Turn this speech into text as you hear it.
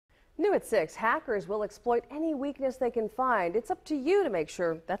New at 6, hackers will exploit any weakness they can find. It's up to you to make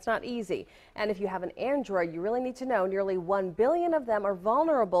sure that's not easy. And if you have an Android, you really need to know nearly 1 billion of them are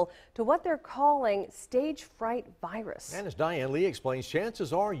vulnerable to what they're calling Stagefright virus. And as Diane Lee explains,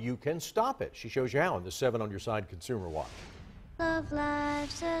 chances are you can stop it. She shows you how in the 7 on Your Side Consumer Watch. Love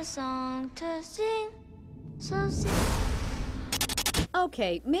life's a song to sing, so sing.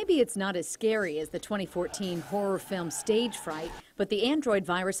 Okay, maybe it's not as scary as the 2014 horror film Stagefright, but the Android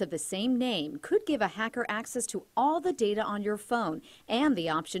virus of the same name could give a hacker access to all the data on your phone and the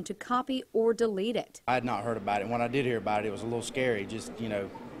option to copy or delete it. I had not heard about it. When I did hear about it, it was a little scary. Just,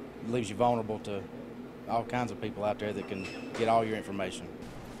 leaves you vulnerable to all kinds of people out there that can get all your information.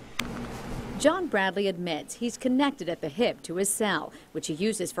 John Bradley admits he's connected at the hip to his cell, which he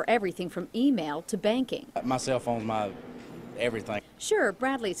uses for everything from email to banking. My cell phone's my everything. Sure,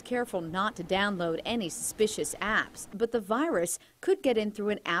 Bradley's careful not to download any suspicious apps, but the virus could get in through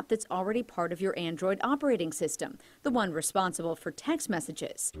an app that's already part of your Android operating system, the one responsible for text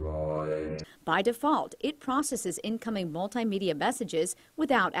messages. Right. By default, it processes incoming multimedia messages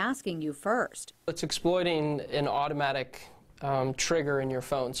without asking you first. It's exploiting an automatic trigger in your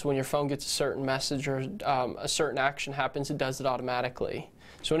phone. So when your phone gets a certain message or a certain action happens, it does it automatically.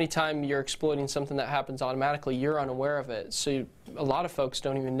 So anytime you're exploiting something that happens automatically, you're unaware of it. So a lot of folks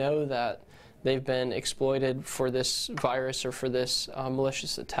don't even know that they've been exploited for this virus or for this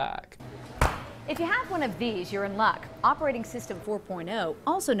malicious attack. If you have one of these, you're in luck. Operating System 4.0,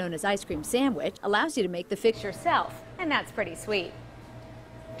 also known as Ice Cream Sandwich, allows you to make the fix yourself, and that's pretty sweet.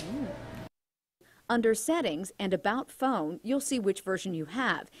 Under Settings and About Phone, you'll see which version you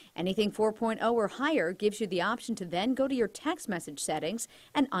have. Anything 4.0 or higher gives you the option to then go to your text message settings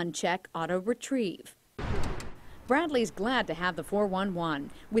and uncheck Auto Retrieve. Bradley's glad to have the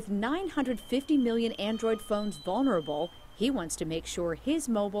 411. With 950 million Android phones vulnerable, he wants to make sure his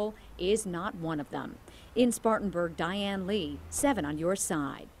mobile is not one of them. In Spartanburg, Diane Lee, 7 on Your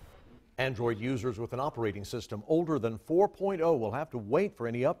Side. Android users with an operating system older than 4.0 will have to wait for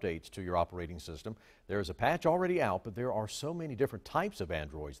any updates to your operating system. There is a patch already out, but there are so many different types of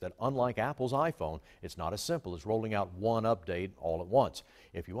Androids that, unlike Apple's iPhone, it's not as simple as rolling out one update all at once.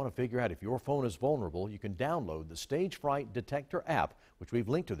 If you want to figure out if your phone is vulnerable, you can download the Stagefright Detector app, which we've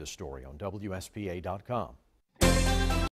linked to this story on WSPA.com.